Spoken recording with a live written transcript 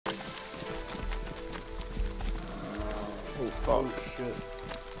fuck. Oh shit.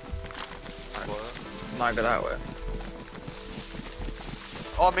 What? Not go that way.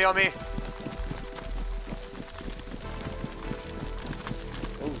 On me, on me.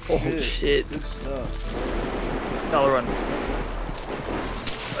 Oh Oh shit. Good stuff. Another one.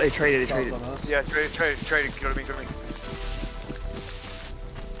 They traded, they traded. On us. Yeah, traded. Go to me.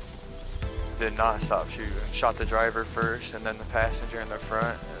 Did not stop shooting. Shot the driver first, and then the passenger in the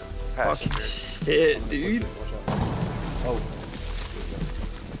front. Fucking Passenger. shit, dude. Watch out. Oh.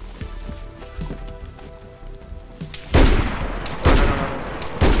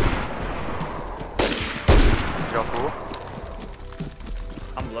 Y'all cool?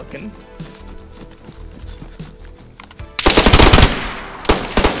 I'm looking.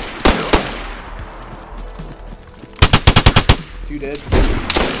 Two dead.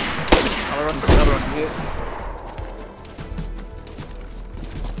 Another one. Hit.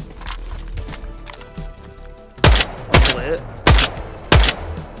 One's lit.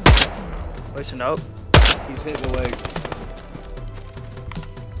 Pushing up. He's hitting the leg.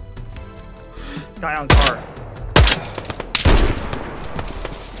 Guy on car.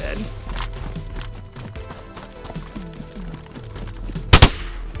 Dead.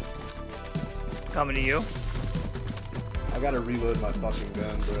 Coming to you. I gotta reload my fucking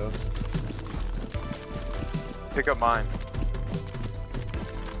gun, bro. Pick up mine.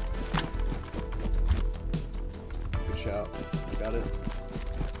 Good shout. Got it.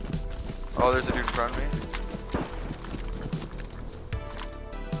 Oh, there's a dude in front of me.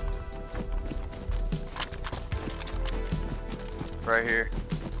 Right here.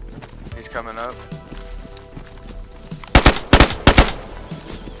 He's coming up.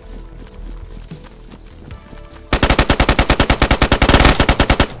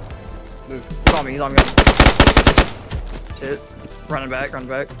 Move. He's on me, he's on me. Shit. Running back.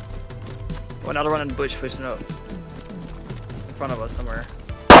 Oh, another one in the bush pushing up. In front of us somewhere.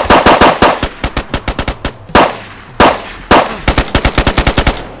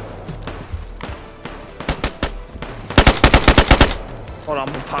 Hold on,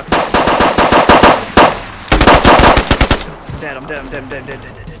 I'm poxed. Dead, I'm dead.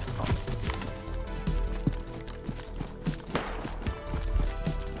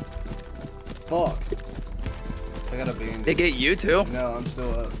 Oh. Fuck. I got a bandage. They get you too? No, I'm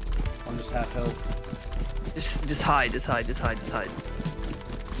still up. I'm just half health. Just hide.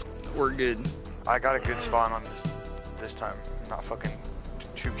 We're good. I got a good spawn on this time. Not fucking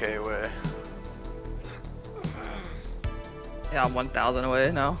 2K away. Yeah, I'm 1,000 away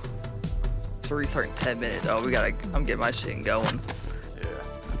now. So we're restarting 10 minutes. Oh, I'm getting my shit going. Yeah.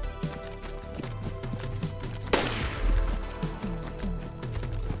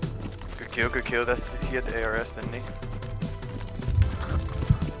 Good kill. He had the ARS, didn't he?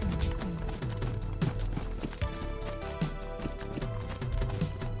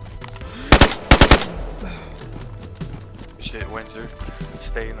 Shit, Windsor.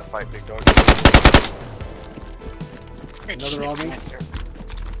 Stay in the fight, big dog. Another on me.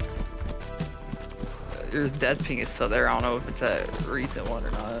 Your death ping is still there. I don't know if it's a recent one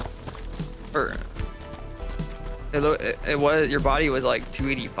or not. Or it was, your body was like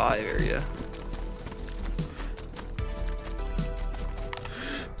 285 area.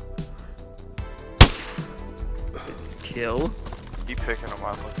 Kill. Keep picking them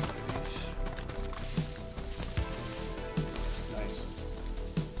up. Looking at these. Nice.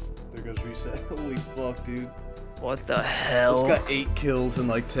 There goes reset. Holy fuck, dude. What the hell? It's got 8 kills in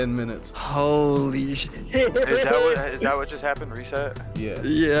like 10 minutes. Holy shit. Is that what just happened? Reset? Yeah.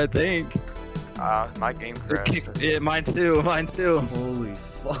 Yeah, I think. My game crashed. Yeah, mine too. Holy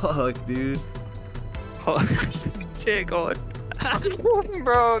fuck, dude. Oh, shit, going.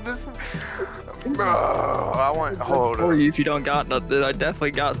 Bro, I want, hold For up. you if you don't got nothing. I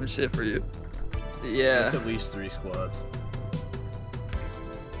definitely got some shit for you. Yeah. That's at least 3 squads.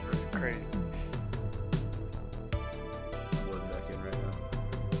 That's crazy. I'm loading back in right now.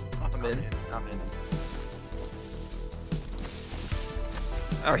 I'm in. I'm in.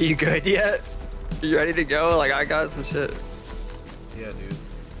 Are you good yet? Are you ready to go? Like, I got some shit. Yeah, dude.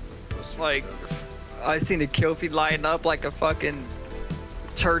 Let's do Like, it. I seen the kill feed lighting up like a fucking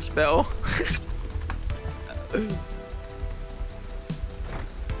church bell.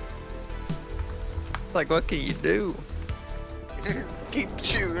 Like, what can you do? Keep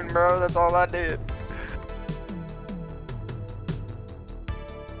shooting, bro. That's all I did.